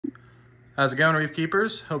How's it going, Reef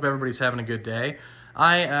Keepers? Hope everybody's having a good day.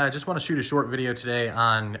 I just want to shoot a short video today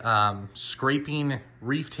on scraping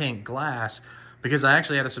reef tank glass because I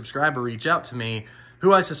actually had a subscriber reach out to me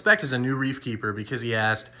who I suspect is a new reef keeper because he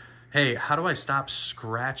asked, hey, how do I stop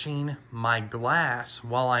scratching my glass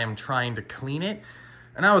while I am trying to clean it?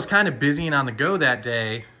 And I was kind of busy and on the go that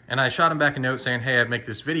day, and I shot him back a note saying, hey, I'd make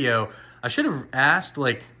this video. I should have asked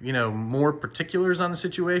more particulars on the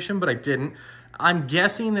situation, but I didn't. I'm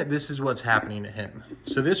guessing that this is what's happening to him.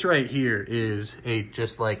 So this right here is a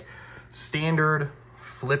just like standard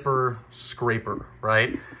flipper scraper,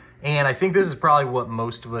 right? And I think this is probably what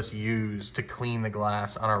most of us use to clean the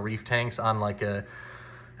glass on our reef tanks on like at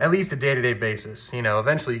least a day-to-day basis. You know,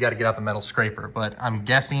 eventually you got to get out the metal scraper, but I'm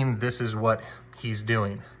guessing this is what he's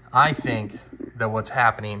doing. I think that what's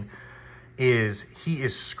happening is he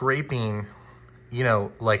is scraping, you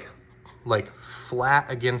know, like flat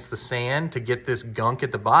against the sand to get this gunk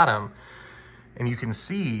at the bottom. And you can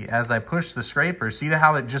see as I push the scraper, see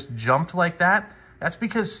how it just jumped like that? That's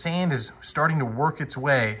because sand is starting to work its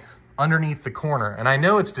way underneath the corner. And I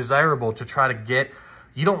know it's desirable to try to get,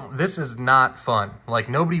 this is not fun. Like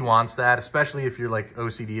nobody wants that, especially if you're like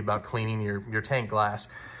OCD about cleaning your tank glass.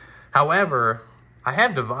 However, I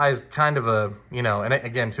have devised kind of a, and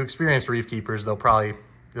again, to experienced reef keepers, they'll probably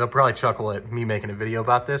chuckle at me making a video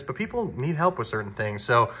about this, but people need help with certain things.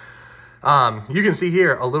 So you can see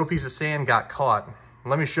here, a little piece of sand got caught.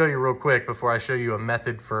 Let me show you real quick before I show you a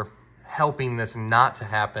method for helping this not to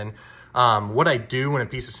happen. What I do when a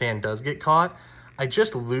piece of sand does get caught, I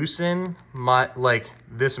just loosen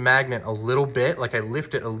this magnet a little bit, like I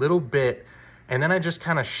lift it a little bit, and then I just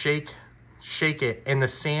kind of shake it and the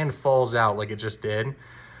sand falls out like it just did.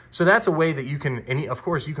 So that's a way that you can, and of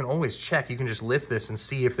course you can always check, you can just lift this and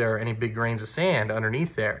see if there are any big grains of sand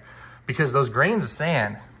underneath there. Because those grains of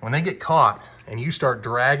sand, when they get caught and you start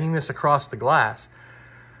dragging this across the glass,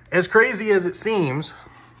 as crazy as it seems,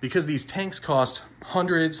 because these tanks cost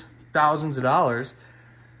hundreds, thousands of dollars,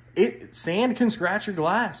 sand can scratch your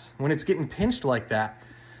glass when it's getting pinched like that.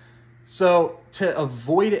 So to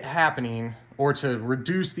avoid it happening, or to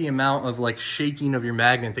reduce the amount of shaking of your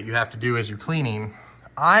magnet that you have to do as you're cleaning,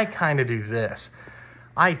 I kind of do this.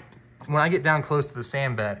 When I get down close to the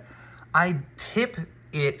sand bed, I tip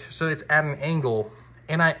it so it's at an angle,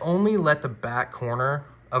 and I only let the back corner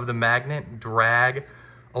of the magnet drag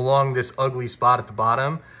along this ugly spot at the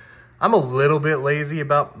bottom. I'm a little bit lazy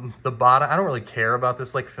about the bottom. I don't really care about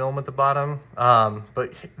this film at the bottom,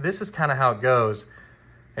 but this is kind of how it goes.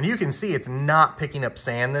 And you can see it's not picking up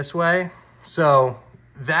sand this way. So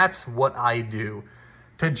that's what I do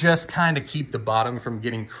to just kind of keep the bottom from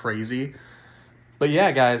getting crazy. But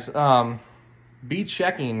yeah, guys, be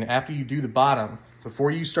checking after you do the bottom before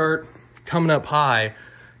you start coming up high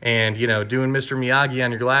and, doing Mr. Miyagi on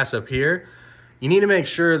your glass up here. You need to make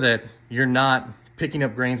sure that you're not picking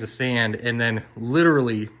up grains of sand and then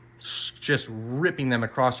literally just ripping them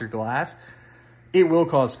across your glass. It will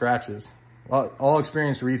cause scratches. All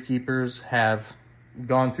experienced reef keepers have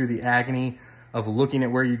gone through the agony of looking at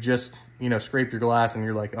where you just, scraped your glass and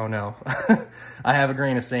you're like, oh no, I have a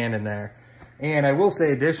grain of sand in there. And I will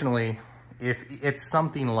say additionally, if it's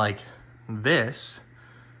something like this,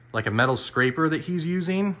 like a metal scraper that he's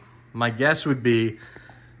using, my guess would be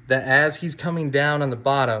that as he's coming down on the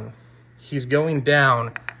bottom, he's going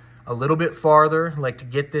down a little bit farther, to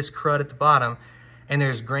get this crud at the bottom, and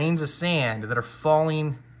there's grains of sand that are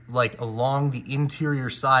falling along the interior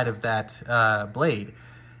side of that blade.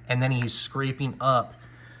 And then he's scraping up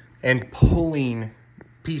and pulling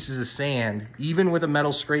pieces of sand, even with a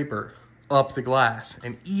metal scraper, up the glass.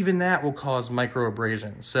 And even that will cause micro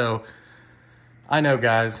abrasion. So I know,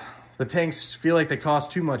 guys, the tanks feel like they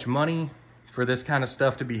cost too much money for this kind of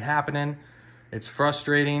stuff to be happening. It's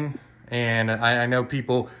frustrating. And I know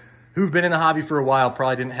people who've been in the hobby for a while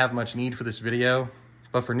probably didn't have much need for this video.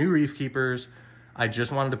 But for new reef keepers, I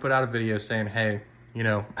just wanted to put out a video saying, hey,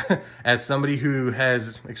 as somebody who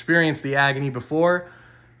has experienced the agony before,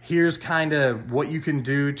 here's kind of what you can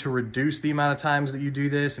do to reduce the amount of times that you do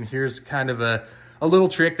this. And here's kind of a little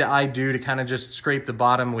trick that I do to kind of just scrape the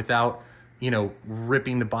bottom without,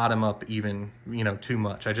 ripping the bottom up even, too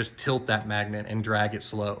much. I just tilt that magnet and drag it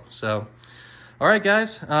slow. So, all right,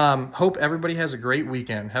 guys, hope everybody has a great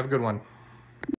weekend. Have a good one.